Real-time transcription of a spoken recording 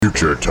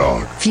Future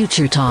Talk.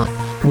 Future Talk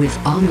with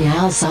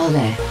Omnia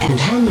Saleh and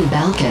Hani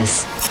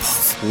Balkis.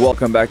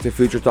 Welcome back to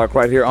Future Talk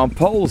right here on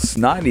Pulse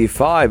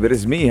 95. It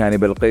is me, Hani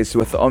Balkis,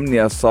 with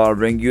Omnia Saleh,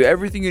 bringing you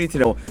everything you need to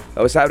know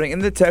that was happening in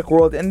the tech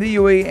world, in the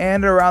UAE,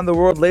 and around the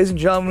world. Ladies and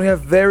gentlemen, we have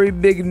very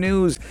big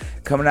news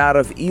coming out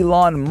of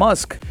Elon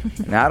Musk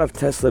and out of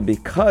Tesla,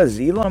 because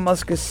Elon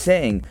Musk is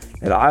saying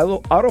that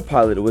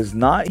autopilot was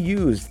not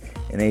used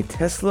in a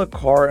Tesla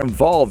car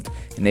involved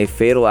in a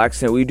fatal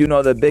accident. We do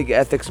know the big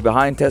ethics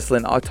behind Tesla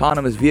and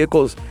autonomous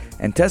vehicles,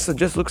 and Tesla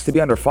just looks to be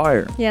under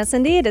fire. Yes,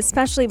 indeed,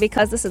 especially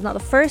because this is not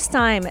the first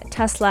time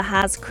Tesla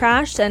has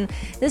crashed, and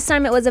this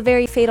time it was a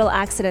very fatal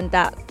accident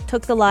that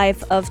took the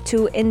life of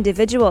two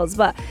individuals.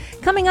 But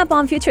coming up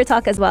on Future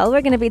Talk as well, we're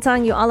going to be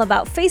telling you all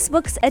about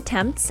Facebook's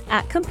attempts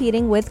at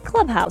competing with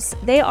Clubhouse.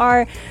 They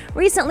are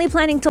recently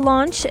planning to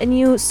launch a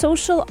new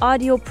social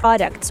audio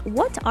product.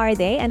 What are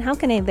they, and how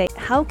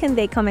can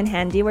they come in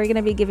handy? We're going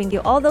to be giving you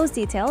all those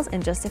details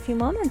in just a few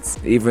moments.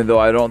 Even though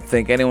I don't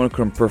think anyone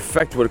can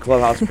perfect what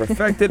Clubhouse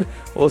perfected,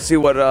 we'll see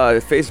what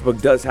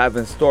Facebook does have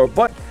in store.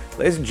 But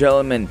ladies and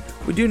gentlemen,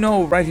 we do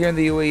know right here in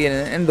the UAE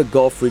and in the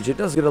Gulf region, it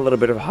does get a little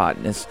bit of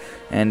hotness,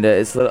 and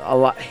it's a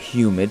lot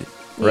humid,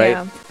 right?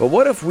 Yeah. But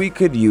what if we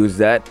could use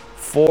that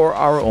for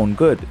our own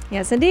good?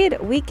 Yes, indeed.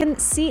 We can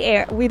see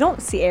air. We don't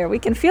see air. We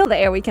can feel the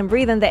air. We can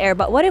breathe in the air.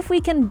 But what if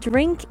we can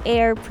drink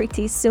air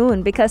pretty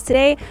soon? Because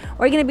today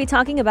we're going to be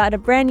talking about a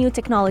brand new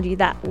technology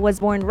that was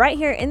born right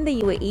here in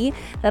the UAE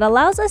that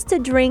allows us to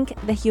drink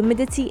the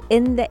humidity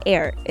in the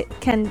air. It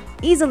can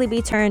easily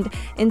be turned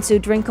into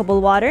drinkable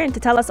water. And to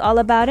tell us all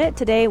about it,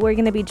 today we're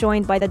going to be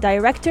joined by the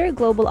Director,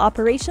 Global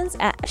Operations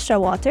at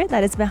Shawater,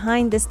 that is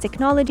behind this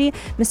technology,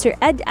 Mr.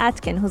 Ed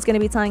Atkin, who's going to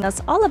be telling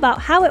us all about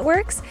how it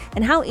works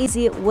and how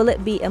easy will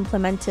it be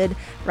implemented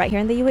right here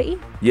in the UAE.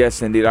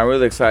 Yes, indeed. I'm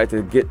really excited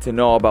to get to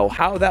know about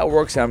how that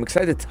works, and I'm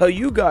excited to tell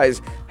you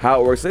guys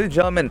how it works. Ladies and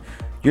gentlemen,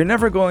 you're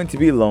never going to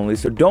be lonely,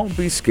 so don't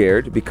be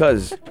scared,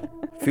 because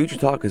Future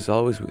Talk is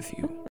always with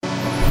you.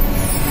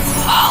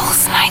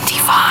 Pulse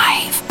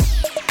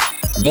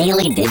 95.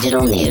 Daily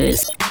digital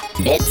news.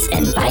 Bits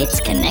and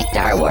bytes connect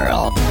our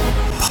world.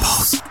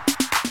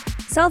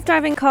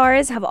 Self-driving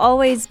cars have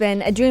always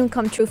been a dream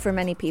come true for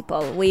many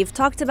people. We've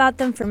talked about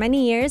them for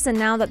many years, and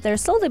now that they're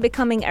slowly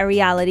becoming a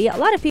reality, a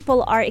lot of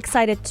people are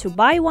excited to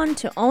buy one,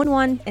 to own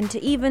one, and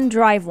to even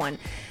drive one.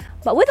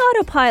 But with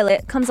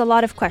autopilot comes a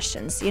lot of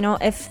questions. You know,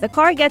 if the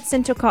car gets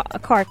into a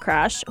car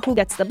crash, who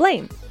gets the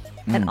blame?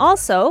 And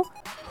also,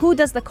 who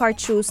does the car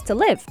choose to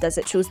live? Does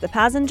it choose the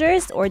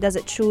passengers, or does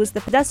it choose the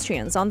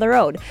pedestrians on the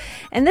road?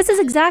 And this is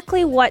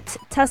exactly what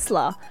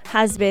Tesla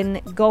has been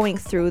going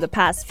through the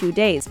past few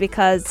days,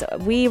 because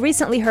we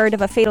recently heard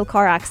of a fatal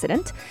car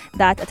accident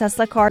that a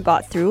Tesla car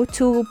got through.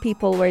 2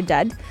 people were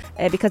dead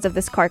because of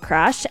this car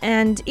crash.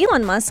 And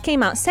Elon Musk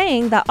came out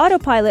saying that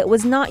autopilot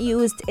was not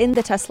used in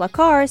the Tesla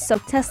car, so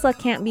Tesla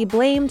can't be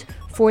blamed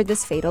for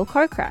this fatal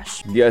car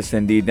crash. Yes,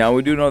 indeed. Now,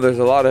 we do know there's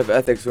a lot of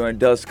ethics when it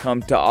does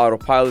come to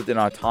autopilot and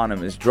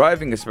autonomous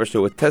driving, especially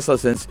with Tesla,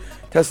 since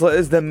Tesla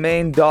is the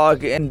main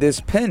dog in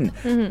this pin.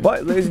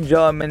 But, ladies and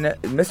gentlemen,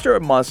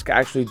 Mr. Musk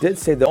actually did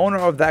say the owner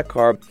of that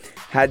car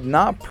had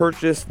not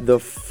purchased the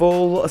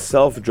full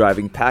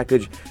self-driving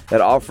package that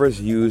offers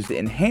used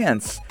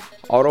enhanced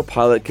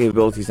autopilot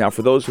capabilities. Now,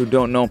 for those who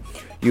don't know,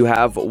 you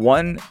have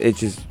one, it's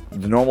just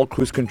the normal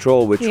cruise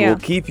control, which will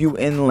keep you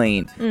in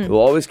lane. It will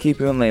always keep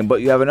you in lane.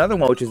 But you have another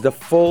one, which is the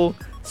full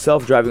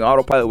self-driving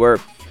autopilot, where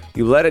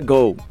you let it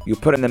go. You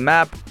put in the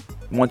map,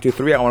 1, 2,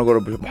 3, I want to go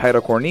to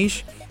Bahira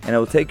Corniche, and it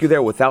will take you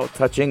there without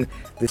touching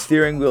the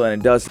steering wheel,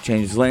 and it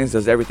changes lanes,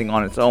 does everything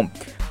on its own.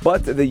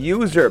 But the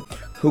user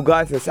who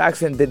got into this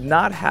accident did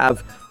not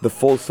have the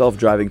full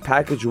self-driving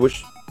package,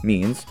 which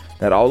means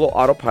that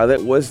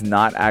autopilot was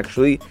not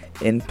actually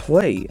in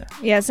play.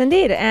 Yes,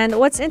 indeed. And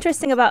what's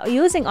interesting about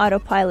using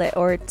autopilot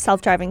or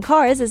self-driving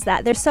cars is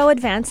that they're so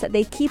advanced that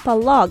they keep a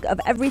log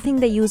of everything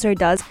the user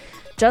does,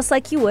 just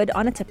like you would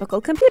on a typical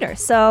computer.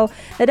 So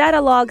the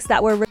data logs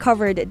that were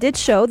recovered did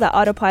show that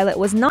autopilot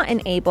was not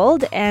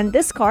enabled, and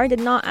this car did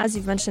not, as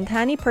you've mentioned,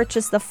 Hani,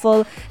 purchase the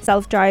full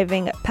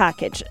self-driving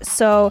package.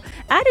 So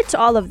added to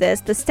all of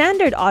this, the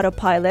standard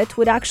autopilot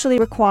would actually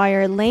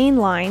require lane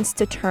lines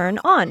to turn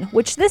on,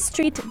 which this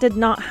street did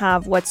not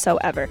have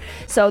whatsoever.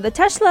 So the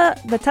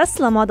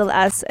Tesla Model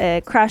S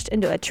crashed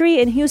into a tree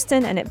in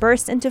Houston, and it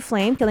burst into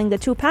flame, killing the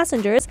 2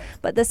 passengers,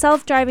 but the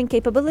self-driving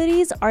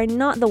capabilities are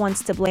not the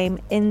ones to blame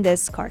in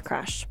this car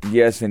crash.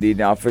 Yes, indeed.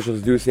 Now,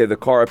 officials do say the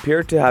car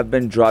appeared to have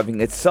been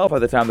driving itself at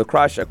the time of the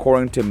crash,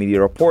 according to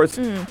media reports.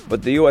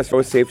 But the U.S.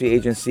 Road Safety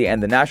Agency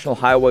and the National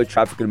Highway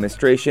Traffic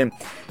Administration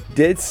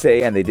did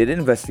say, and they did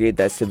investigate,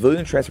 that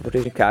civilian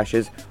transportation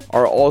crashes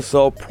are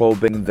also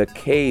probing the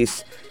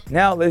case.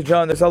 Now, ladies and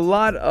gentlemen, there's a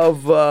lot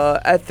of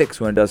ethics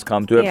when it does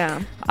come to it.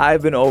 Yeah.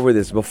 I've been over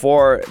this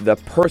before. The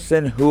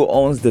person who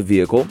owns the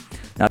vehicle,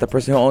 not the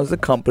person who owns the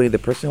company, the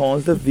person who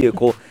owns the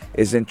vehicle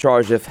is in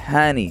charge. If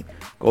Hani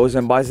goes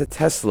and buys a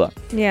Tesla,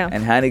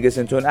 and Hani gets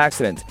into an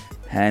accident,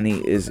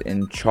 Hani is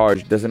in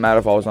charge. Doesn't matter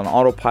if I was on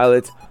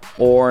autopilot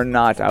or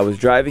not. I was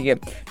driving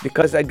it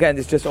because, again,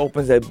 this just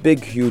opens a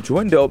big, huge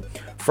window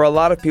for a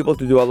lot of people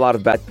to do a lot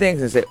of bad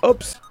things and say,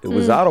 oops, it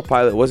was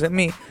autopilot, it wasn't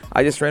me.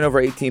 I just ran over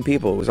 18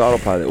 people. It was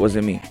autopilot. It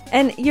wasn't me.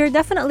 And you're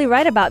definitely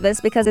right about this,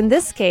 because in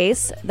this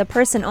case, the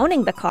person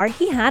owning the car,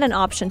 he had an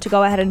option to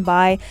go ahead and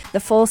buy the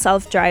full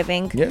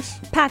self-driving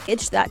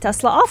package that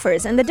Tesla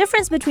offers. And the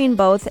difference between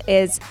both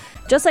is,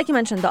 just like you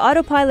mentioned, the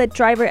autopilot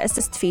driver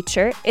assist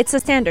feature, it's a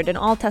standard in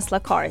all Tesla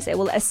cars. It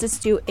will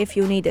assist you if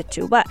you need it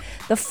to. But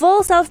the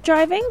full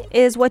self-driving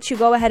is what you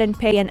go ahead and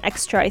pay an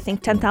extra, I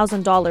think,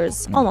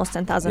 $10,000, almost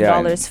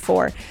 $10,000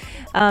 for.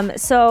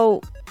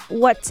 So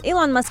what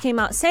Elon Musk came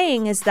out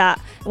saying is that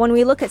when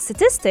we look at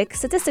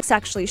statistics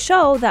actually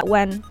show that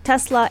when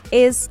Tesla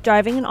is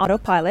driving an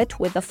autopilot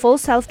with the full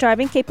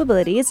self-driving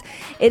capabilities,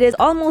 it is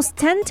almost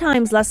 10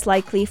 times less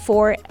likely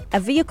for a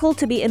vehicle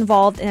to be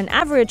involved in an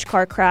average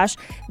car crash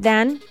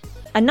than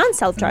a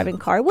non-self-driving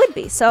car would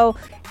be. So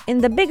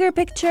in the bigger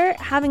picture,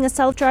 having a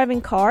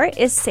self-driving car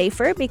is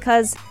safer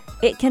because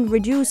it can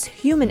reduce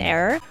human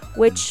error,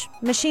 which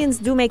machines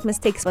do make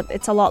mistakes, but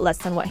it's a lot less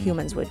than what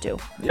humans would do.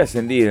 Yes,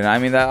 indeed. And I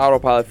mean, that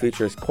autopilot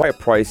feature is quite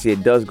pricey.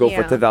 It does go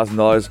for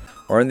 $10,000,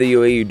 or in the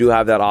UAE, you do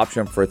have that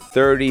option for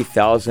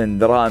 30,000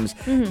 dirhams.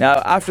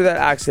 Now, after that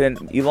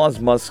accident,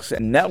 Elon Musk's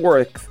net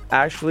worth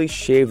actually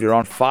shaved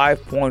around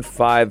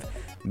 $5.5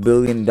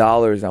 billion. Now,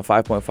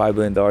 $5.5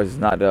 billion is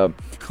not a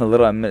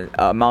little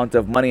amount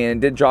of money,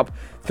 and it did drop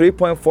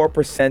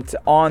 3.4%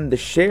 on the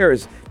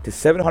shares to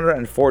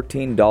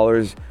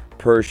 $714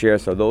 per share.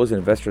 So those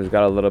investors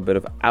got a little bit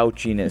of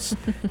ouchiness.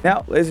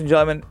 Now, ladies and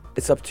gentlemen,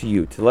 it's up to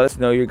you to let us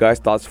know your guys'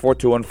 thoughts.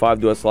 4215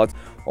 do us lots,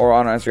 or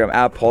on our Instagram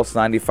at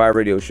Pulse95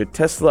 Radio. Should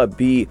Tesla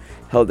be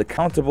held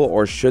accountable,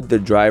 or should the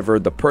driver,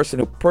 the person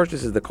who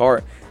purchases the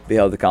car, be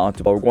held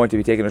accountable? We're going to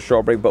be taking a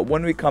short break, but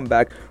when we come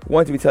back, we're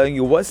going to be telling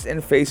you what's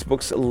in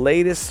Facebook's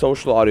latest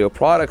social audio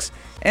products.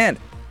 And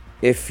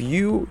if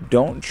you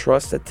don't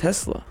trust a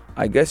Tesla,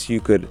 I guess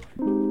you could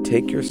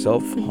take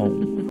yourself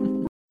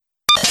home.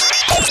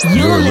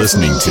 You're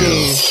listening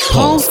to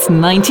Pulse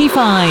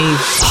 95.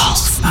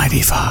 Pulse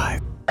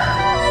 95.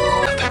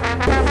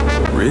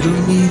 Riddle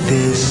me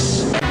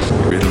this,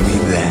 riddle me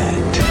that.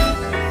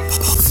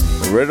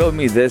 Riddle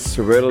me this,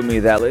 riddle me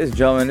that. Ladies and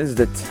gentlemen, this is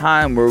the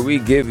time where we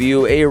give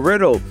you a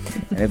riddle.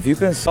 And if you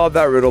can solve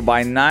that riddle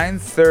by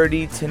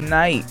 9:30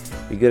 tonight,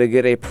 you're going to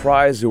get a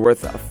prize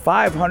worth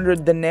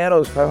 500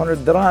 dineros, 500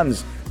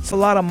 dirhams. It's a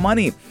lot of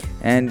money.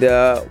 And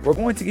we're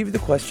going to give you the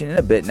question in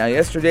a bit. Now,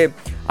 yesterday,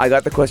 I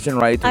got the question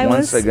right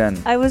once again.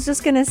 I was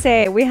just going to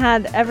say, we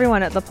had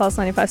everyone at the Pulse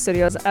 95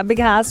 studios. Big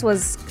Hass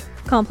was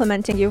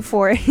complimenting you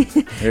for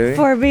Really?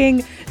 for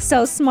being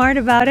so smart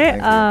about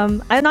it.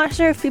 I'm not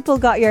sure if people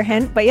got your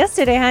hint, but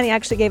yesterday, Hani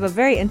actually gave a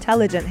very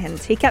intelligent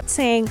hint. He kept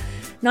saying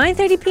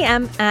 9:30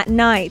 p.m. at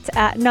night.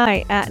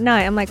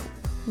 I'm like,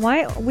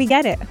 why? We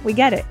get it.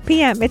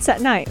 PM, it's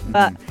at night.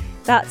 But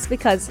that's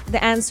because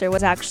the answer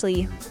was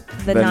actually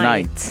the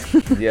night.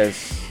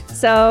 Yes.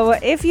 So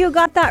if you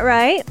got that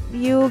right,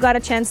 you got a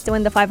chance to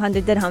win the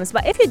 500 dirhams.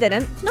 But if you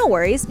didn't, no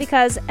worries,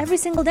 because every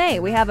single day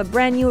we have a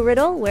brand new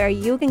riddle where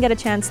you can get a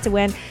chance to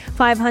win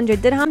 500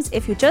 dirhams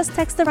if you just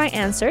text the right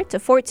answer to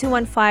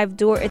 4215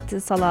 Dur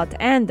Ittisalat.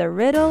 And the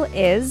riddle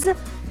is...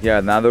 Yeah,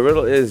 now the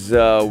riddle is,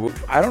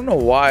 I don't know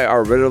why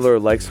our riddler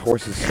likes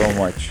horses so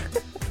much,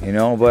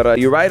 but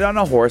you ride on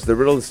a horse. The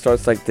riddle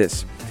starts like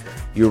this.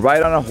 You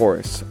ride on a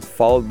horse,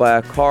 followed by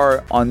a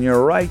car. On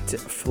your right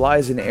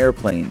flies an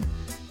airplane.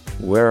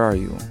 Where are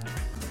you?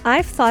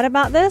 I've thought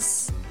about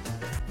this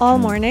all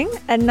morning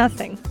and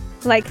nothing.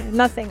 Like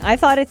nothing. I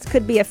thought it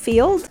could be a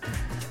field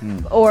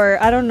or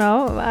I don't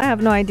know. I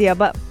have no idea.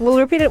 But we'll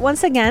repeat it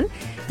once again.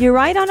 You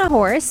ride on a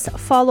horse,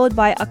 followed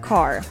by a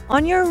car.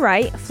 On your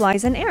right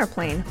flies an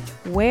airplane.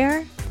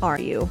 Where are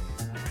you?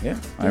 Yeah.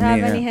 Do you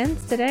have any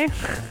hints today?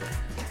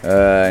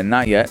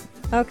 Not yet.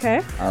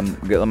 Okay. I'm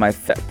getting my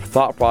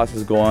thought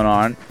process going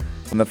on.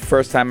 From the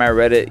first time I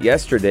read it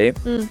yesterday,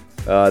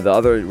 the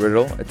other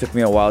riddle, it took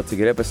me a while to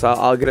get it, but so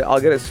I'll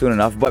get it soon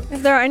enough. But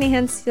if there are any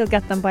hints, you'll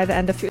get them by the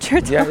end of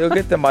Future Talk. Yeah, you'll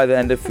get them by the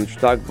end of Future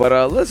Talk.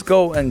 But let's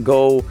go and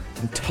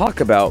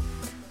talk about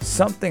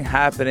something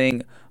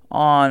happening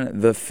on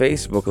the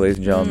Facebook, ladies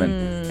and gentlemen.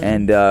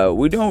 And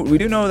we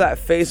do know that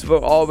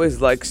Facebook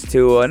always likes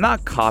to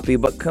not copy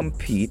but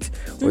compete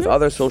with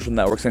other social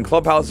networks, and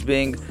Clubhouse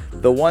being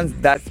the ones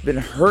that's been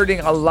hurting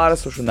a lot of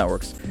social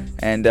networks.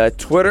 And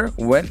Twitter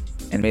went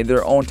and made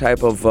their own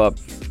type of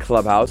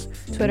Clubhouse.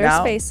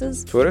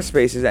 Twitter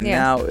Spaces. And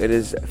now it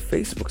is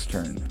Facebook's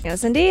turn.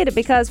 Yes, indeed,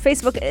 because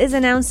Facebook is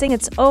announcing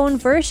its own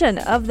version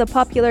of the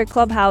popular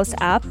Clubhouse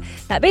app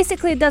that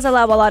basically does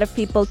allow a lot of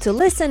people to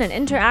listen and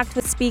interact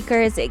with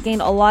speakers. It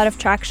gained a lot of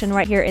traction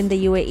right here in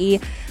the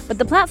UAE. But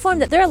the platform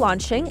that they're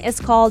launching is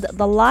called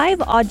the Live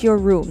Audio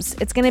Rooms.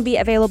 It's going to be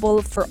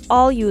available for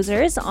all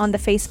users on the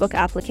Facebook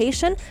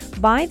application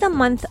by the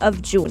month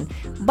of June.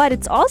 But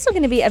it's also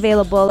going to be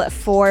available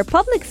for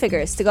public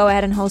figures to go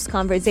ahead and host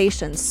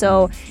conversations.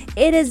 So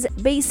it is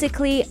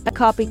basically a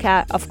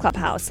copycat of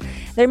Clubhouse.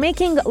 They're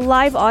making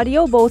live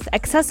audio both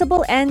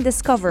accessible and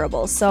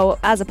discoverable. So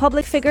as a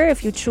public figure,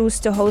 if you choose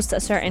to host a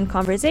certain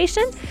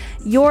conversation,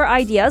 your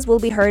ideas will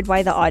be heard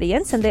by the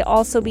audience, and they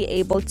also be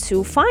able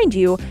to find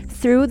you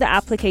through the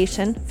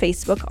application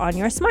Facebook on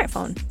your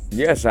smartphone.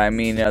 Yes, I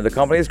mean, the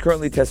company is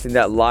currently testing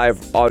that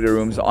live audio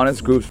rooms on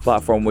its group's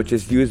platform, which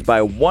is used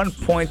by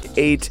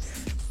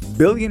 1.8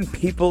 billion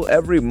people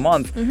every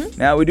month.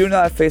 Now, we do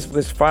know that Facebook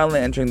is finally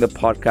entering the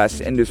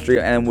podcast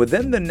industry, and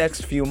within the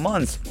next few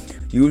months,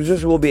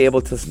 users will be able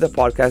to listen to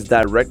podcasts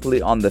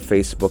directly on the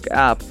Facebook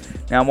app.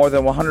 Now, more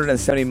than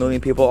 170 million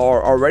people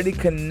are already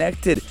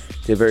connected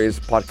to various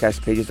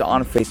podcast pages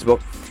on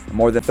Facebook.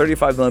 More than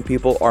 35 million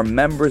people are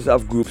members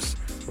of groups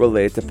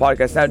related to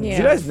podcasts. Now, did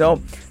you guys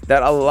know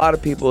that a lot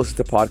of people listen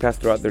to podcasts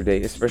throughout their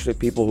day, especially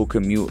people who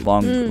commute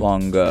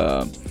long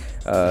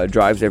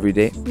drives every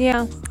day?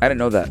 Yeah. I didn't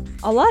know that.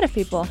 A lot of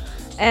people.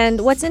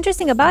 And what's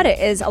interesting about it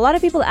is a lot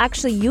of people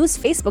actually use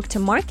Facebook to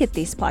market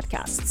these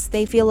podcasts.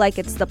 They feel like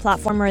it's the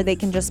platform where they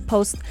can just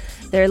post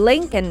their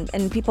link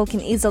and people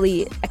can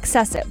easily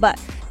access it. But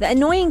the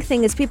annoying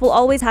thing is people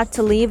always have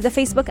to leave the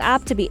Facebook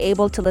app to be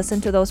able to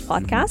listen to those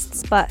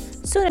podcasts. But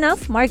soon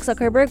enough, Mark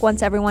Zuckerberg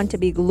wants everyone to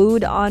be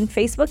glued on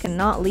Facebook and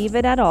not leave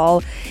it at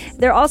all.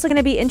 They're also going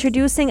to be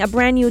introducing a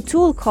brand new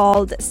tool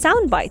called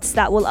Soundbites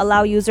that will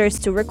allow users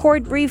to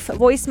record brief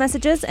voice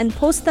messages and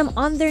post them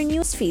on their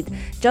newsfeed,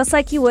 just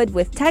like you would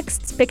with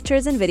texts,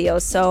 pictures, and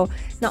videos. So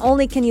not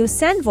only can you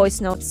send voice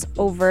notes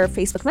over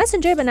Facebook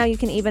Messenger, but now you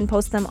can even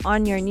post them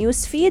on your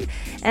newsfeed.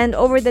 And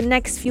over the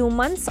next few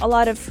months, a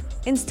lot of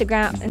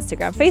Instagram,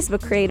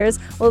 Facebook creators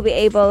will be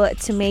able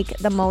to make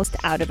the most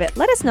out of it.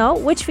 Let us know,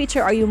 which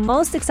feature are you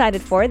most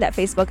excited for that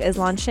Facebook is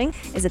launching?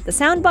 Is it the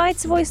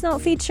Soundbites voice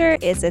note feature?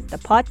 Is it the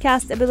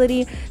podcast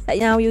ability that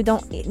now you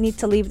don't need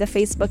to leave the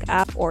Facebook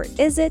app? Or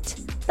is it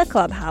the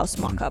Clubhouse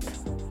mock-up?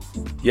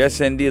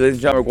 Yes, indeed. Ladies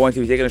and gentlemen, we're going to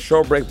be taking a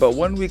short break, but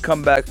when we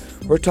come back,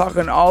 we're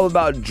talking all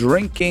about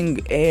drinking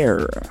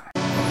air.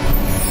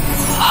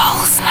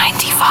 Pulse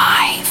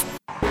 95.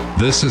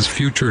 This is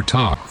Future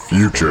Talk.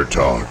 Future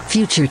Talk.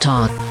 Future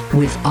Talk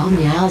with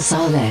Omnia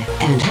Saleh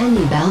and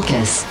Hani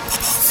Balkis.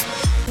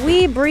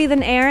 We breathe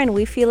in air and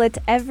we feel it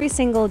every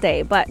single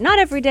day, but not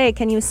every day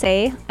can you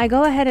say, I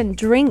go ahead and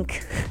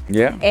drink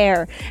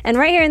air. And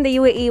right here in the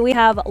UAE, we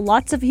have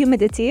lots of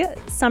humidity.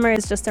 Summer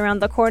is just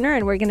around the corner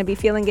and we're going to be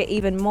feeling it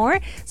even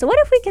more. So what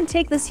if we can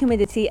take this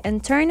humidity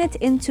and turn it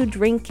into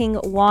drinking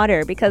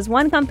water? Because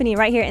one company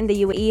right here in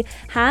the UAE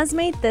has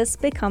made this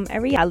become a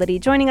reality.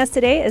 Joining us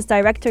today is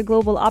Director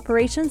Global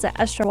Operations at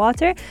Ashra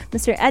Water,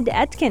 Mr. Ed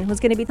Atkin, who's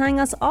going to be telling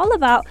us all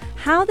about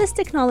how this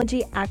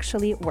technology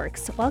actually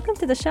works. Welcome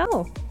to the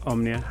show.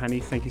 Omnia,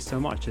 Hani, thank you so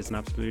much. It's an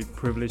absolute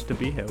privilege to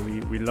be here.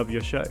 We love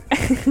your show.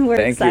 We're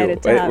Thank excited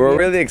you. to have We're you.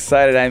 really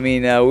excited. I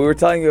mean, we were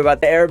telling you about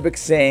the Arabic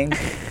saying,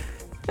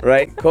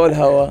 right? Kol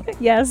hawa.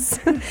 Yes.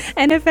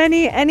 And if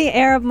any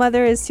Arab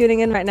mother is tuning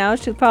in right now,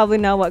 she'll probably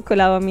know what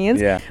kulawa means.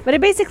 Yeah. But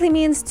it basically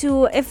means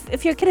to,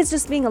 if your kid is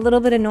just being a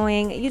little bit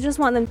annoying, you just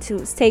want them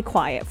to stay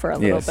quiet for a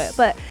little bit.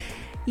 But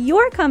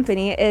your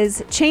company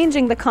is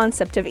changing the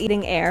concept of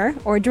eating air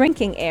or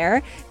drinking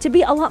air to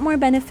be a lot more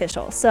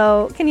beneficial.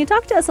 So can you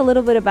talk to us a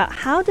little bit about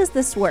how does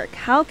this work?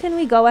 How can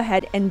we go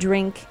ahead and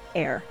drink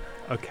air?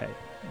 Okay.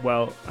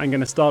 Well, I'm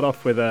going to start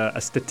off with a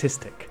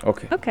statistic.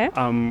 Okay.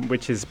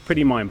 Which is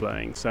pretty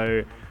mind-blowing.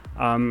 So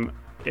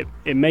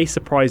it may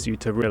surprise you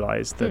to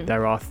realize that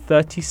there are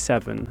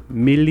 37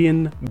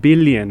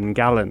 billion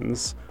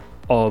gallons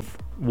of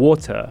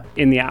water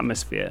in the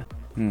atmosphere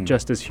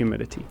just as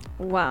humidity.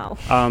 Wow.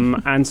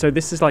 And so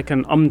this is like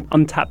an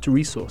untapped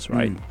resource,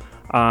 right?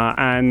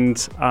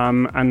 And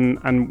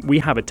we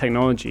have a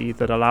technology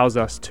that allows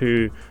us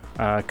to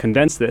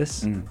condense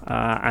this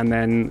and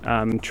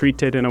then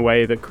treat it in a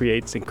way that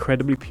creates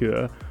incredibly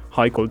pure,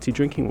 high-quality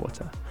drinking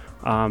water.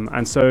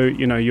 And so,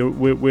 you know,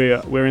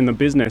 we're in the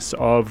business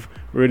of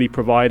really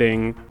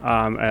providing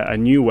a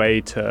new way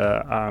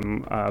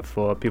to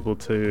for people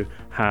to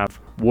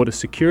have water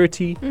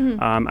security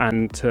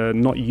and to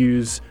not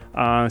use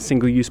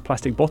single-use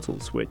plastic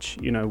bottles, which,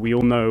 you know, we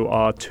all know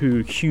are two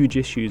huge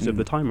issues of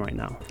the time right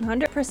now.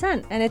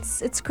 100%. And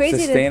it's crazy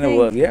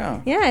Sustainable, to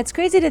think. Yeah, it's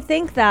crazy to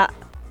think that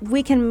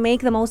we can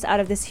make the most out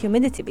of this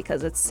humidity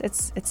because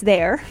it's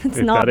there. It's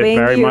not being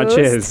It very used. much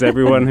is.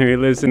 Everyone who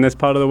lives in this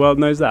part of the world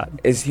knows that.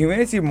 Is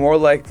humidity more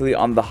likely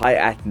on the high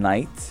at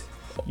night?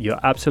 You're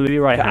absolutely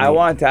right, I Hani.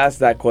 wanted to ask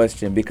that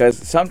question because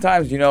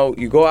sometimes, you know,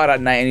 you go out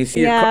at night and you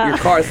see your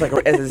car, it's like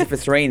as if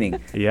it's raining.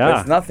 Yeah. But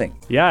it's nothing.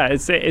 Yeah,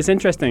 it's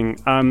interesting.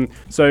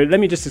 So let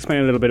me just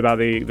explain a little bit about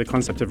the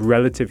concept of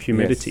relative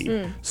humidity.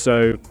 Yes.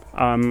 So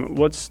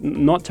what's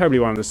not terribly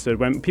well understood,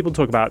 when people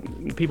talk about,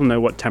 people know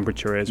what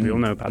temperature is, we all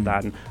know about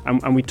that,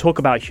 and we talk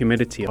about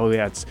humidity. Oh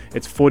yeah, it's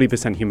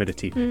 40%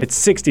 humidity,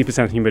 it's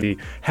 60% humidity,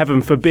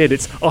 heaven forbid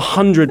it's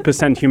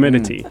 100%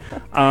 humidity.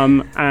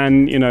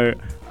 And you know,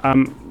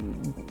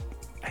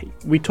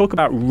 we talk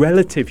about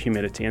relative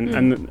humidity,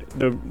 and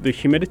the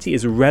humidity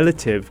is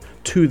relative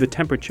to the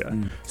temperature.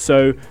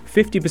 So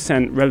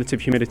 50%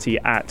 relative humidity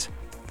at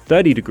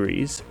 30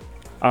 degrees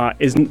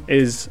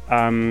is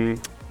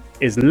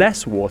is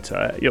less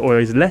water or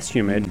is less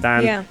humid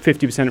than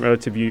 50%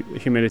 relative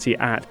humidity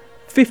at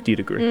 50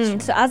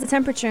 degrees. So as the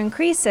temperature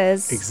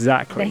increases,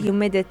 exactly, the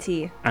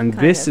humidity. And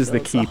this is the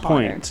key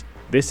point.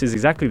 This is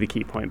exactly the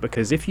key point,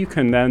 because if you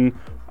can then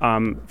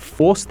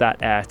force that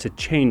air to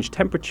change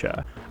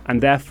temperature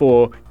and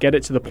therefore get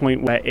it to the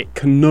point where it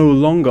can no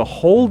longer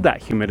hold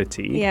that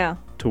humidity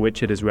to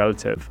which it is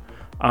relative,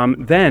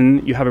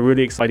 then you have a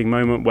really exciting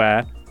moment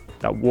where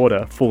that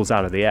water falls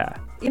out of the air.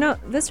 You know,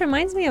 this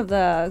reminds me of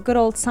the good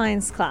old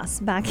science class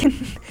back in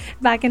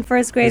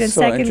first grade and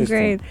so second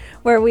grade,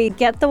 where we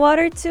get the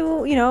water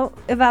to,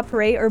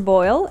 evaporate or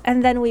boil,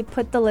 and then we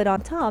put the lid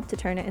on top to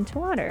turn it into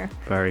water.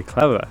 Very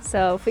clever.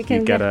 So if we can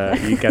you get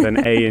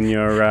an A in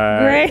your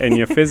in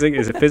your physics.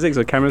 Is it physics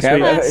or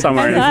chemistry?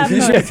 Somewhere.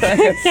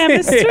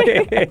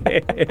 Chemistry.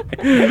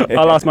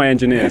 I'll ask my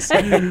engineers.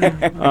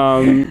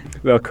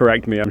 They'll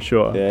correct me, I'm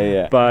sure.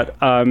 Yeah. But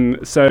and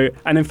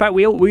in fact,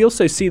 we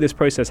also see this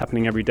process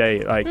happening every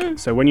day.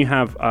 So when you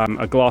have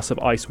a glass of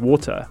ice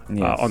water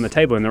on the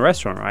table in the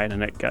restaurant, right,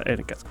 and it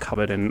gets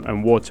covered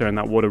in water, and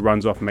that water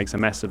runs off and makes a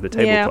mess of the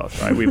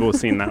tablecloth, right? We've all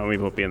seen that, and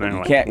we've all been there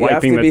wiping the table. You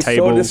have to be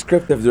so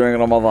descriptive during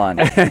Ramadan.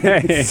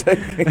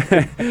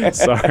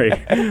 Sorry.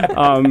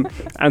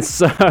 And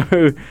so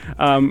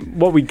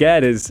what we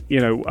get is,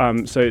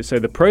 so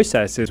the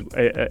process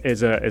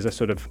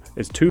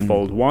is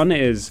twofold. One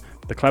is,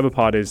 the clever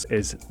part is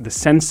the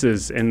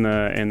sensors in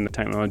the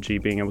technology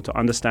being able to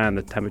understand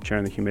the temperature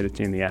and the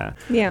humidity in the air,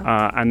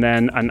 and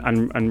then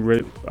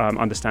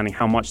understanding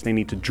how much they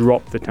need to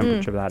drop the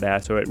temperature of that air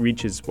so it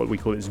reaches what we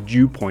call its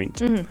dew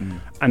point,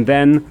 and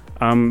then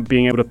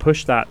being able to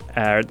push that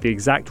air at the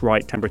exact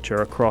right temperature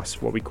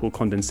across what we call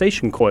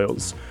condensation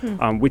coils,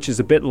 which is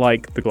a bit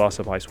like the glass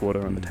of ice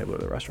water on the table of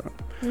the restaurant,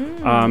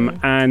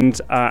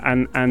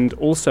 and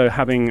also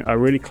having a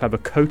really clever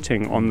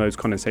coating on those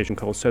condensation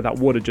coils so that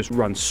water just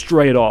runs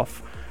straight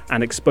off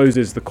and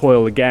exposes the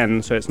coil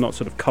again, so it's not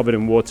sort of covered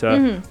in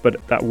water, but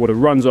that water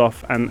runs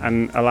off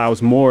and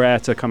allows more air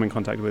to come in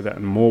contact with it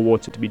and more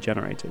water to be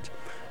generated.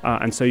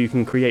 And so you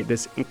can create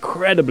this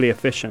incredibly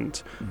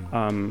efficient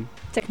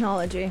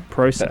technology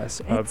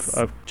process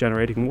of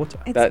generating water.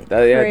 That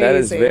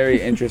is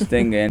very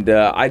interesting, and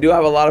I do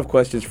have a lot of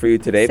questions for you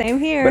today. Same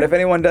here. But if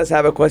anyone does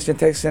have a question,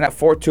 text in at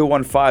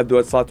 4215, do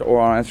it slot or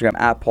on Instagram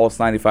at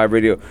Pulse95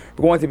 Radio.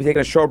 We're going to be taking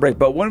a short break,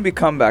 but when we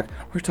come back,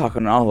 we're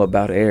talking all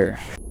about air.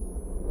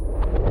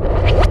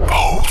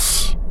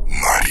 Pulse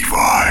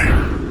 95.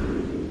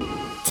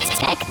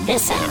 Check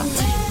this out.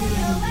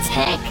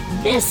 Check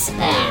this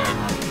out.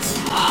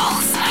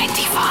 Pulse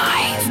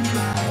 95.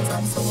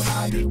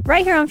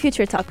 Right here on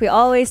Future Talk, we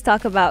always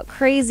talk about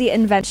crazy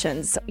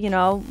inventions.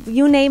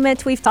 You name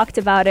it, we've talked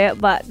about it.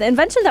 But the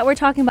invention that we're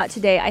talking about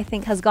today, I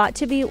think, has got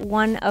to be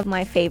one of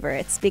my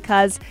favorites,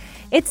 because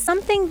it's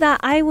something that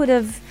I would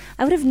have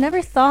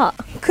never thought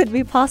could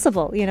be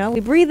possible. We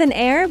breathe in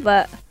air,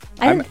 but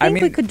I didn't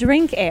think we could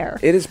drink air.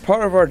 It is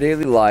part of our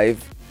daily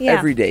life.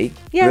 Every day,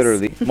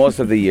 literally, most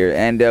of the year.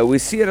 And we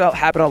see it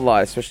happen a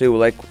lot,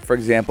 especially for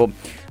example,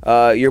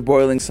 you're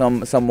boiling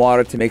some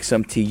water to make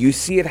some tea. You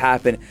see it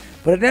happen,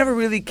 but it never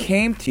really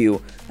came to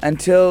you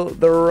until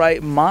the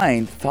right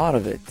mind thought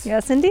of it.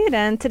 Yes, indeed.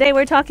 And today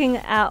we're talking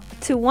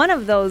to one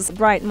of those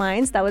bright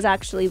minds that was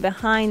actually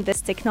behind this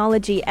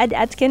technology. Ed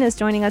Atkin is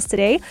joining us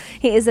today.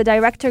 He is the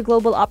Director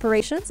Global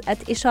Operations at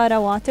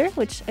Ishara Water,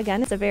 which,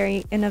 again, is a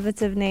very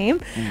innovative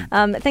name.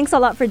 Thanks a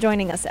lot for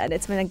joining us, Ed.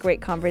 It's been a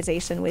great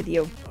conversation with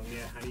you.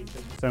 Thank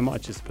you so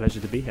much. It's a pleasure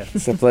to be here.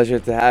 It's a pleasure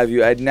to have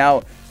you, Ed.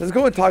 Now, let's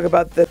go and talk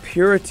about the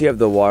purity of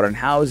the water and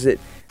how is it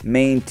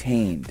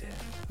maintained.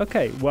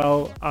 Okay,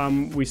 well,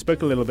 we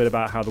spoke a little bit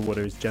about how the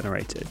water is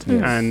generated.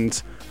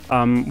 Yes.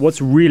 And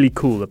what's really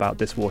cool about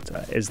this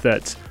water is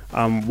that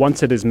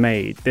once it is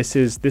made,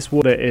 this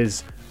water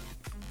is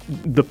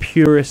the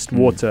purest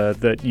water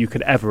that you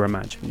could ever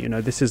imagine.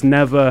 This has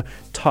never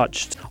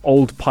touched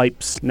old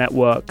pipes,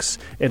 networks.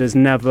 It has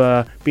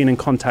never been in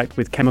contact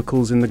with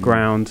chemicals in the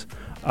ground.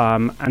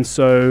 And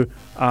so,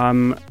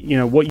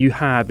 what you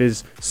have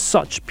is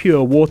such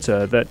pure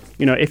water that,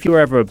 if you were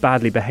ever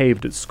badly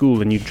behaved at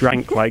school and you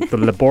drank like the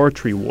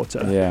laboratory water,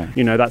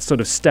 that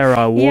sort of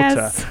sterile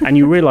water, and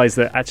you realize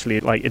that actually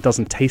it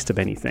doesn't taste of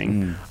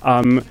anything.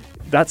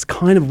 That's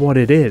kind of what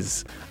it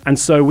is. And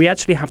so we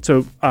actually have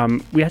to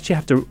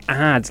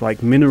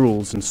add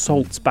minerals and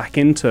salts back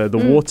into the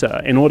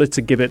water in order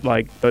to give it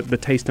the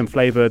taste and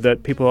flavor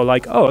that people are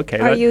like, oh, okay,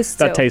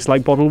 that tastes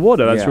like bottled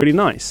water. That's really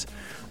nice.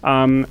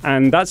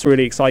 And that's a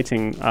really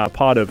exciting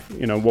part of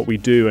what we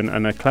do,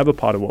 and a clever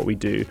part of what we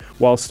do,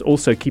 whilst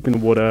also keeping the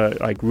water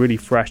really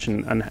fresh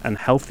and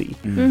healthy.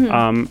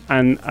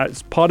 And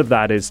as part of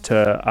that is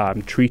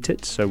to treat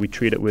it. So we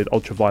treat it with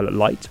ultraviolet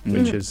light,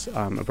 which is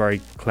a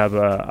very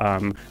clever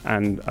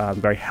and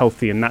very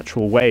healthy and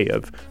natural way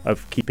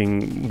of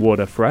keeping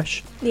water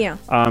fresh.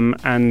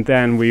 And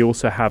then we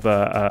also have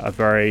a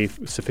very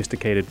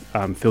sophisticated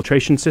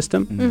filtration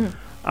system.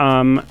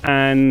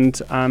 And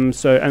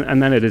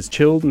then it is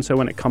chilled, and so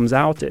when it comes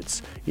out,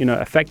 it's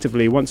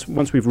effectively once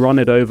we've run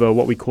it over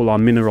what we call our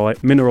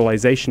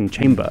mineralization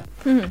chamber,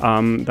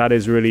 that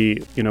is really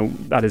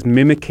that is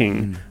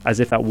mimicking as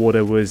if that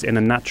water was in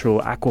a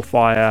natural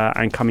aquifer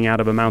and coming out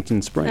of a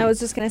mountain spring. I was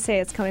just going to say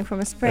it's coming from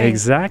a spring.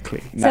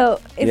 Exactly. So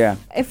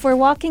if we're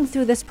walking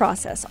through this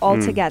process all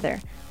together,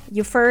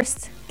 you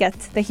first get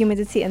the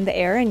humidity in the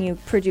air and you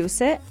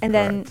produce it, and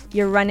then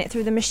you run it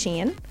through the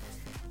machine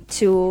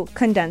to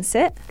condense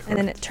it, and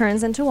then it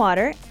turns into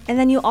water, and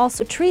then you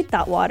also treat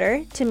that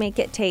water to make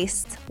it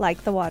taste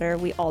like the water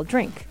we all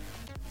drink.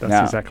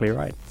 That's exactly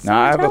right.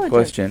 Now I have a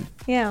question.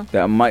 Yeah.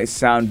 That might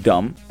sound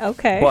dumb.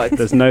 Okay. But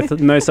there's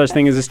no such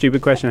thing as a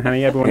stupid question,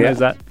 honey. Everyone knows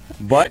that.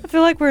 But I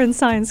feel like we're in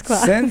science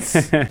class.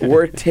 Since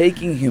we're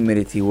taking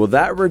humidity, will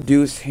that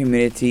reduce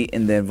humidity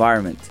in the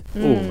environment?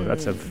 Oh,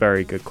 that's a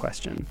very good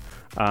question.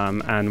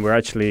 And we're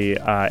actually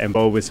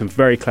involved with some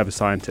very clever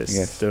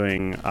scientists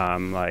doing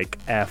like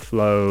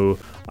airflow,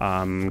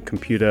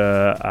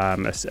 computer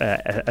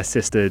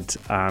assisted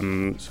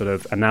sort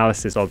of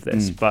analysis of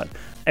this. But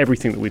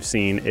everything that we've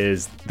seen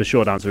is the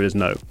short answer is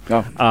no.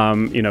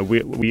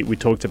 We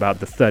talked about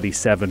the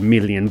 37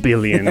 million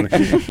billion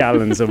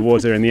gallons of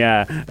water in the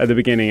air at the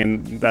beginning,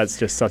 and that's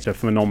just such a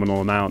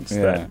phenomenal amount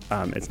that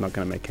it's not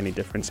going to make any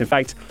difference. In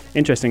fact,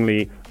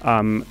 interestingly,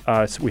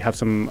 we have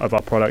some of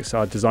our products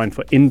are designed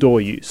for indoor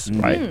use,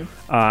 right?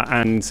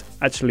 And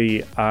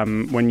actually,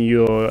 when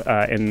you're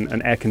in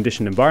an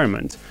air-conditioned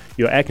environment,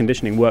 your air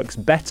conditioning works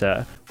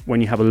better when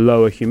you have a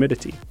lower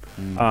humidity.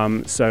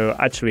 So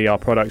actually our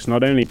products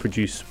not only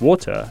produce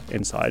water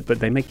inside, but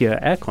they make your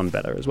aircon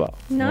better as well.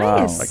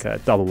 Nice. Like a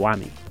double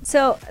whammy.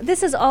 So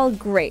this is all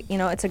great.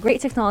 It's a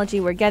great technology.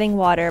 We're getting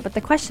water. But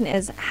the question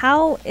is,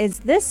 how is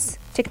this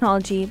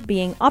technology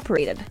being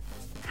operated?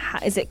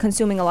 Is it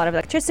consuming a lot of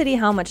electricity?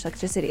 How much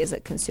electricity is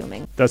it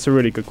consuming? That's a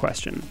really good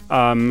question.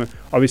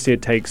 Obviously,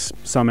 it takes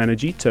some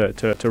energy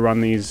to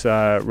run these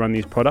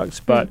products.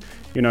 But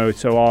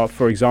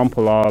for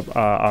example,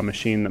 our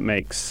machine that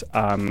makes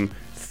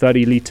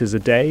 30 liters a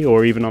day,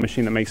 or even our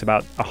machine that makes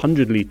about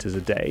 100 liters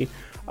a day,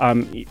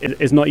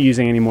 is not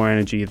using any more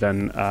energy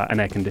than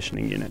an air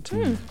conditioning unit.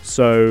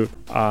 So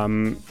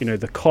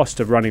the cost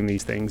of running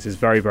these things is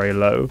very, very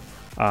low.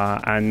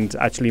 And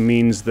actually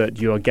means that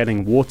you are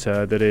getting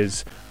water that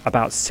is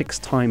about 6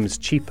 times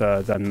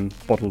cheaper than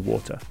bottled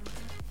water.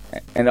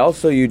 And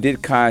also, you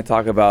did kind of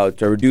talk about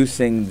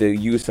reducing the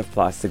use of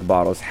plastic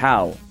bottles.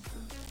 How?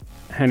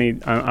 Henny,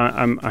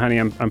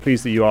 I'm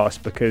pleased that you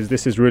asked, because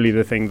this is really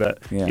the thing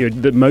that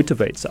that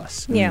motivates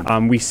us.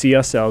 We see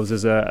ourselves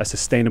as a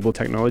sustainable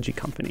technology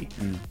company,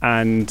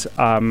 and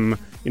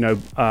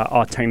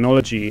our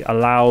technology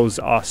allows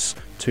us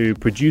to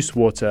produce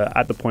water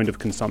at the point of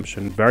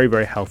consumption, very,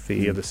 very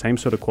healthy, of the same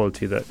sort of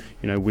quality that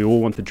we all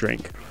want to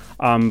drink.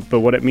 But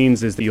what it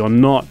means is that you're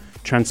not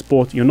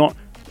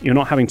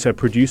having to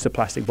produce a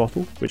plastic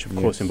bottle, which of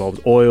course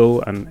involves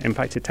oil, and in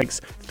fact it takes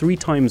 3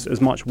 times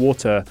as much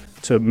water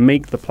to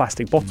make the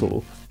plastic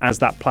bottle as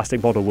that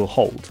plastic bottle will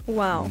hold.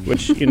 Wow.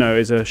 Which,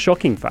 is a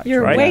shocking fact,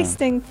 You're right?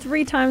 wasting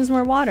 3 times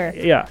more water.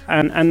 Yeah,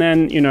 and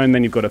then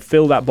you've got to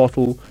fill that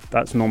bottle.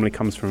 That normally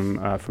comes from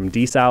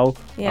desal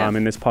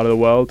in this part of the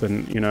world,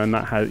 and and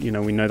that has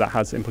we know that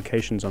has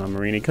implications on our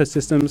marine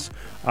ecosystems.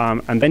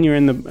 And then you're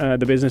in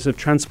the business of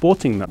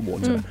transporting that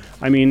water.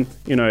 I mean,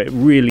 it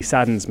really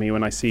saddens me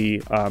when I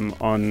see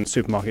on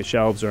supermarket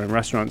shelves or in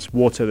restaurants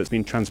water that's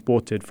been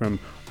transported from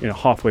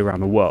halfway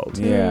around the world.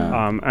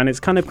 And it's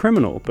kind of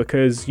criminal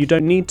because you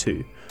don't need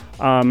to.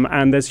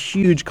 And there's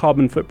huge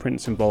carbon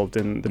footprints involved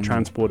in the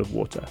transport of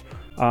water.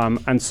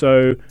 And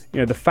so,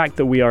 the fact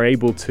that we are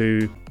able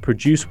to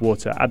produce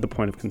water at the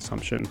point of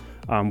consumption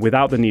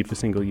without the need for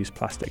single-use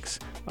plastics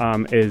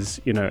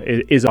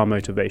is our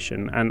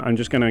motivation. And I'm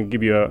just going to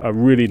give you a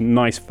really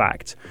nice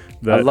fact.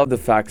 That I love the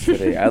facts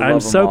today.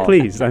 I'm so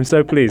pleased. I'm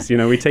so pleased.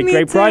 We take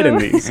great pride in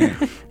these.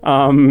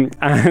 And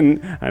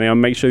I'll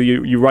make sure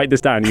you write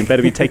this down. You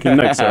better be taking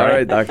notes. All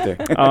right, doctor.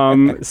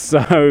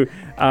 So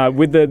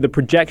with the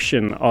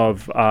projection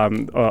of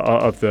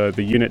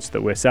the units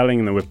that we're selling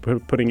and that we're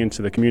putting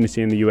into the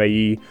community in the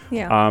UAE,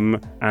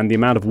 and the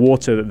amount of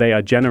water that they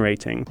are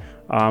generating,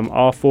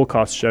 our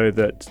forecasts show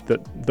that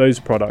those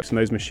products and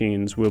those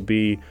machines will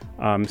be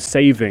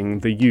saving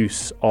the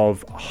use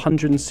of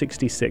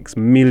 166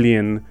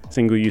 million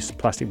single-use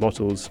plastic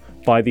bottles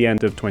by the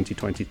end of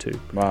 2022.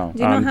 Wow.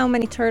 Do you know how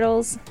many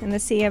turtles in the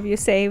sea have you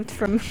saved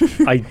from?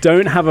 I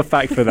don't have a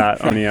fact for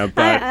that, Anya,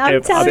 but I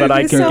can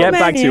so get many.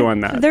 back to you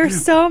on that.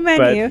 There's so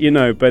many.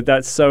 But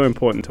that's so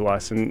important to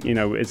us, and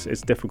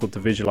it's difficult to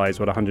visualize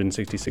what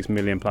 166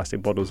 million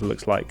plastic bottles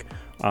looks like.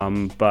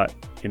 But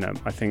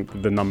I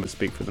think the numbers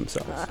speak for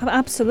themselves.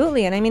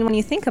 Absolutely. And I mean, when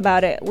you think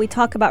about it, we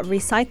talk about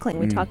recycling,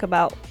 we talk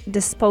about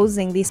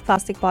disposing these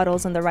plastic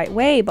bottles in the right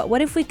way, but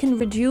what if we can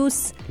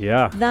reduce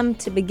them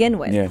to begin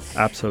with? Yes,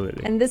 absolutely.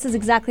 And this is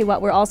exactly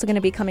what we're also going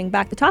to be coming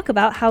back to talk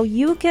about, how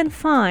you can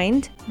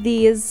find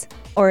these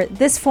or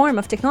this form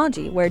of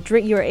technology where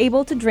you're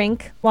able to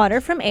drink water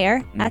from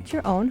air at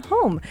your own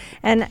home.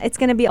 And it's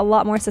going to be a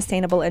lot more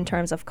sustainable in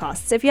terms of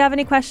costs. If you have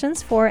any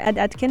questions for Ed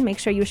Atkin, make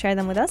sure you share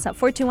them with us at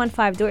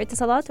 4215 Do It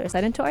Salat or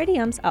slide into our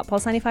DMs at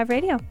Pulse 95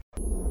 Radio.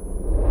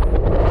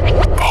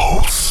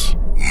 Pulse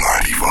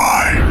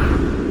 95.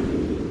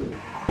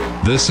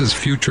 This is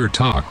Future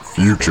Talk.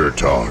 Future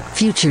Talk.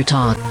 Future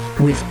Talk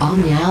with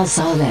Omnia Al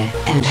Saleh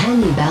and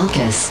Hani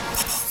Balkis.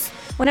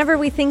 Whenever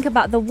we think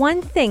about the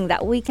one thing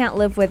that we can't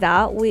live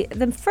without,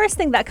 the first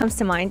thing that comes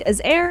to mind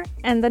is air,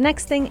 and the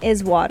next thing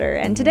is water.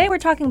 And today we're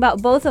talking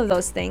about both of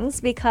those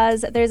things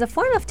because there's a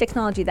form of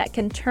technology that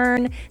can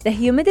turn the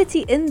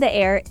humidity in the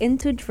air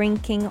into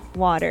drinking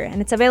water.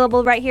 And it's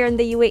available right here in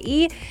the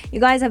UAE. You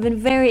guys have been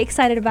very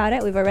excited about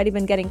it. We've already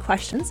been getting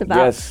questions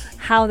about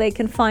how they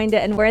can find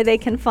it and where they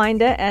can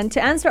find it. And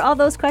to answer all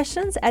those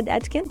questions, Ed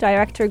Atkin,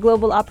 Director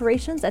Global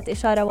Operations at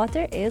Ishara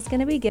Water, is going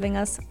to be giving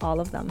us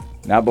all of them.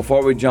 Now,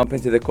 before we jump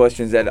into the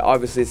questions, that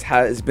obviously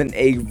has been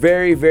a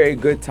very, very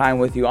good time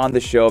with you on the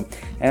show,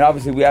 and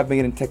obviously we have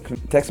been getting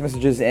text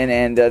messages in,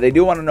 and they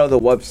do want to know the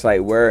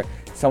website where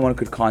someone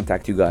could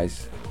contact you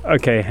guys.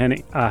 Okay,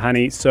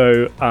 Hani.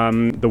 So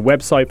the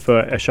website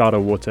for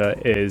Ishara Water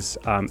is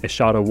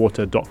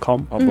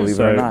isharawater.com. Oh, believe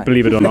it or not.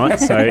 Believe it or not.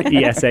 So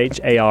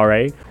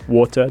ESHARA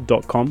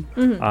water.com.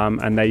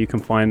 And there you can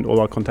find all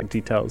our contact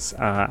details,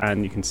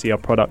 and you can see our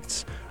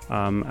products.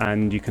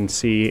 And you can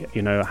see,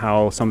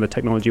 how some of the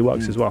technology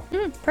works as well.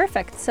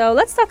 Perfect. So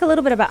let's talk a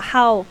little bit about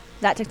how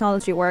that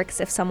technology works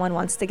if someone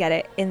wants to get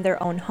it in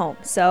their own home.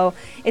 So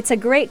it's a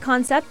great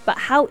concept, but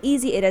how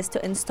easy it is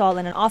to install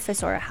in an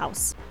office or a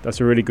house?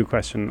 That's a really good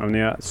question,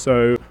 Omnia.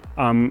 So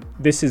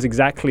this is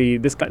exactly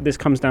this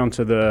comes down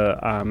to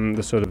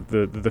the sort of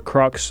the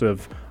crux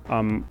of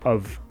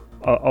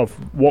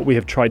what we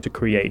have tried to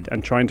create,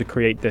 and trying to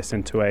create this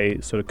into a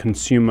sort of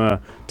consumer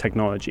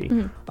technology.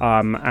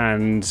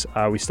 And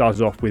we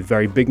started off with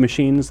very big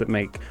machines that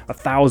make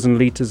 1,000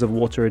 liters of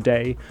water a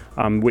day,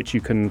 which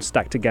you can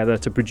stack together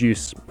to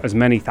produce as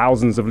many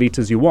thousands of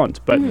liters you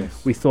want. But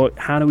we thought,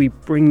 how do we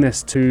bring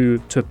this to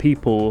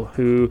people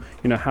who,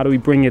 how do we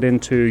bring it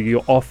into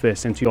your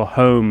office, into your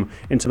home,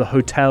 into the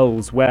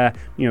hotels where,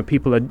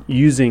 people are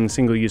using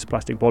single-use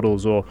plastic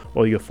bottles or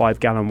your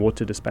 5-gallon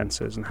water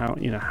dispensers, and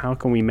how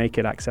can we make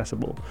it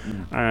accessible?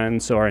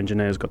 And so our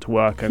engineers got to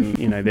work, and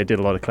they did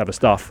a lot of clever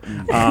stuff.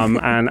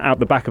 And out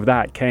the back of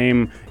that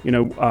came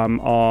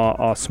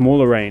our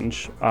smaller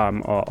range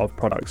of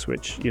products,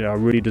 which are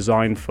really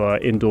designed for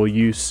indoor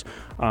use.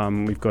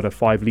 We've got a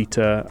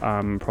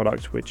 5-liter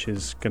product which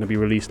is going to be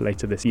released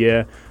later this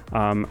year,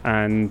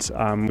 and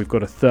we've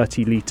got a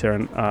 30-liter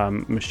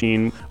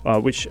machine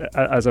which,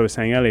 as I was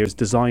saying earlier, is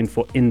designed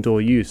for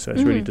indoor use. So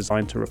it's really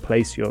designed to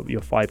replace your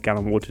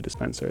 5-gallon water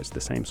dispenser. It's the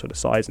same sort of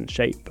size and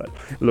shape, but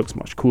it looks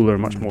much cooler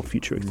and much more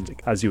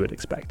futuristic, as you would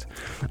expect.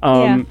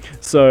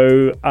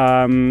 So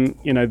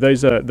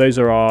those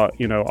are our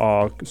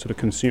our sort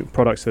of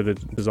products that are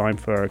designed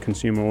for a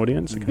consumer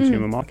audience, a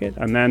consumer market.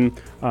 And then,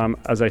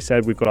 as I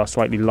said, we've got our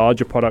slightly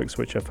larger products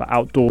which are for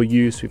outdoor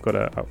use. We've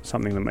got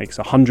something that makes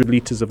 100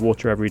 liters of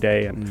water every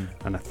day and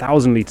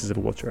 1,000 liters of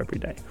water every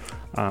day.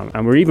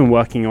 And we're even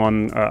working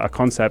on a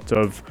concept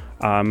of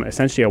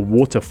essentially a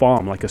water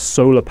farm, like a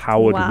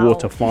solar-powered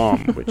water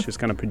farm, which is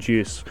going to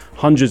produce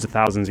hundreds of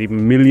thousands,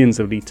 even millions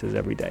of liters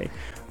every day.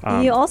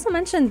 You also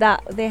mentioned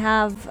that they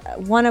have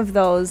one of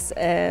those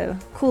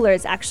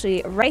coolers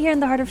actually right here in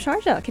the heart of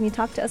Sharjah. Can you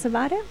talk to us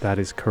about it? That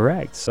is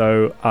correct.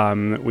 So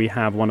we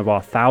have one of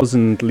our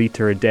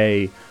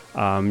 1,000-liter-a-day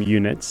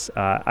units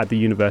at the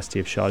University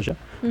of Sharjah,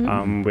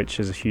 which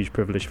is a huge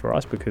privilege for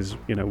us because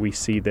we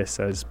see this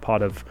as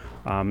part of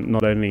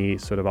not only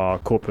sort of our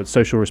corporate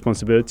social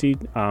responsibility,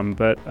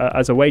 but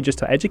as a way just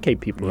to educate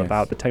people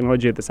about the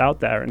technology that's out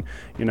there, and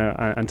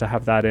and to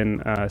have that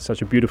in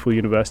such a beautiful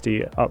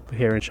university up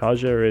here in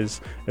Sharjah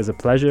is a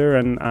pleasure,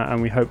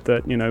 and we hope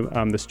that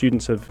the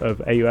students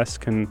of AUS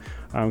can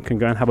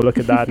go and have a look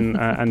at that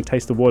and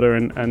taste the water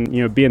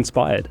and be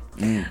inspired.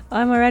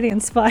 I'm already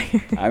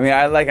inspired. I mean,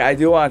 I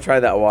do want to try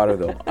that water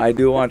though. I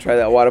do want to try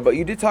that water. But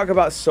you did talk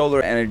about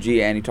solar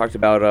energy, and you talked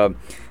about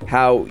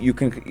how you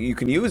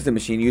can use the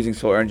machine using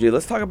solar energy.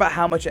 Let's talk about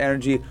how much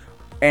energy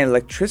and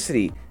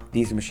electricity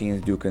these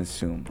machines do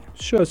consume.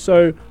 Sure.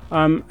 So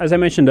as I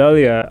mentioned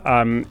earlier,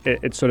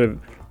 it sort of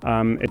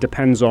it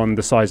depends on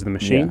the size of the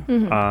machine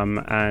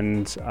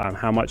and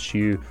how much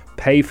you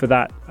pay for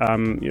that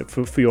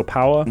for your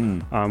power,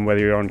 whether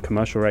you're on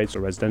commercial rates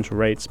or residential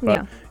rates.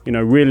 But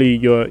really,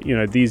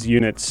 these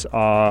units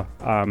are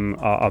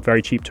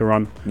very cheap to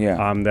run.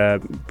 They're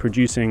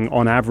producing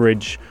on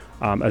average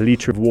a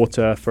liter of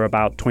water for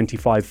about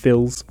 25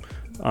 fills.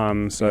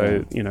 That's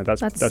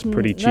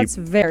pretty cheap. That's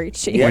very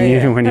cheap.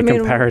 When you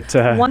compare it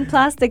to one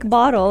plastic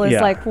bottle is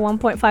like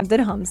 1.5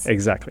 dirhams.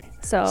 Exactly.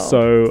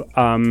 So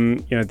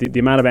the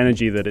amount of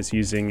energy that it's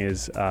using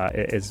is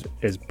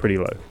pretty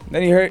low.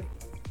 Then you heard,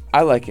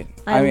 I like it.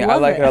 I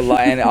like it a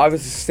lot, and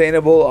obviously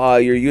sustainable.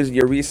 You're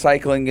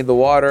recycling in the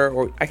water,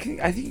 or I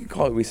think you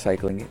call it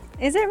recycling it.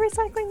 Is it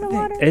recycling the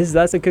water?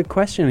 That's a good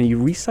question. Are you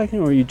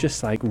recycling or are you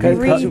just like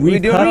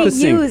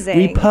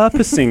Reusing.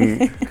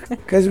 repurposing?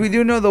 Because we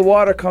do know the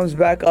water comes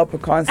back up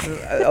constantly.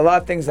 A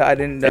lot of things that I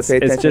didn't pay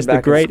attention It's just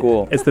back in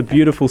school. It's the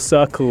beautiful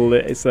circle.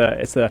 It's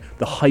the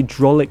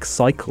hydraulic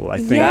cycle. I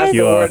think Yes,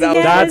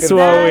 that's the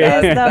what word. we.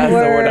 That's the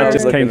word I That was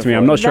just came to me. looking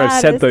I'm not sure I've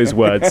That said is- those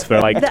words for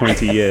like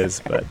 20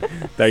 years, but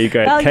there you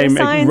go. Well,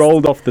 It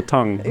rolled off the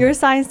tongue. Your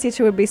science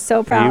teacher would be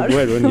so proud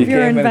would, wouldn't of he?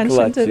 your came in invention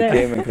clutch. You today.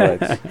 came in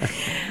clutch.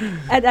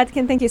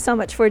 Atkin, thank you so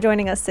much for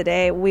joining us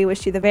today. We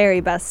wish you the very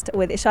best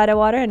with Ishada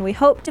water, and we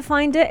hope to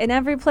find it in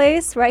every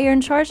place right here in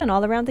Sharjah and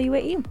all around the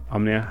UAE.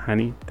 Omnia,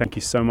 Hani, thank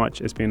you so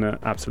much. It's been an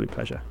absolute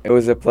pleasure. It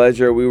was a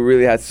pleasure. We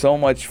really had so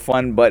much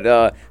fun, but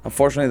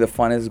unfortunately, the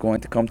fun is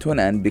going to come to an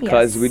end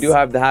because Yes. we do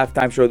have the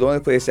halftime show. The only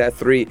place at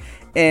 3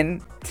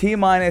 in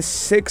T-minus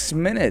 6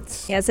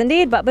 minutes. Yes,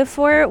 indeed. But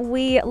before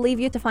we leave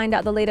you to find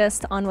out the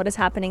latest on what is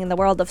happening in the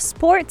world of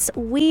sports,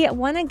 we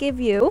want to give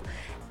you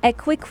a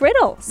quick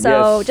riddle. So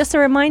Yes. just a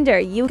reminder,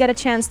 you get a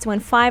chance to win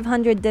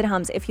 500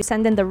 dirhams if you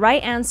send in the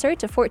right answer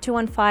to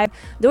 4215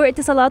 door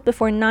itisalat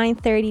before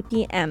 9:30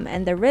 p.m.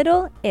 And the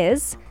riddle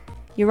is,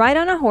 you ride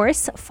on a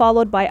horse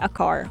followed by a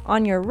car.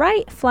 On your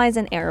right flies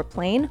an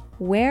airplane.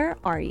 Where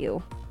are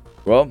you?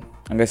 Well,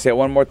 I'm going to say it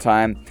one more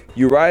time.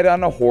 You ride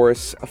on a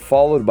horse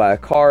followed by a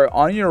car.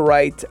 On your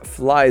right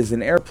flies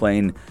an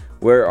airplane.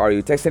 Where are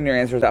you? Text in your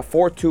answers at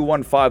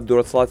 4215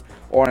 door itisalat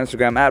or on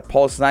Instagram at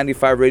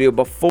Pulse95 Radio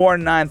before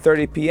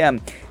 9:30 p.m.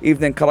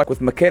 Evening Karak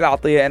with Michaela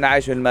Atiyah and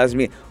Aisha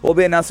Al-Mazmi will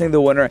be announcing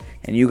the winner,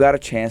 and you got a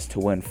chance to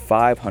win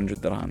 500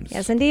 dirhams.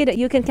 Yes, indeed.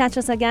 You can catch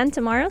us again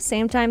tomorrow,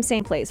 same time,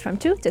 same place, from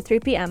 2 to 3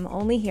 p.m.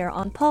 only here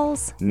on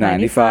Pulse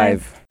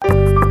 95.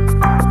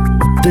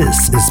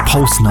 This is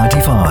Pulse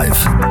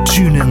 95.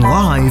 Tune in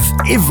live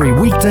every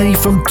weekday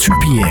from 2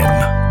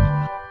 p.m.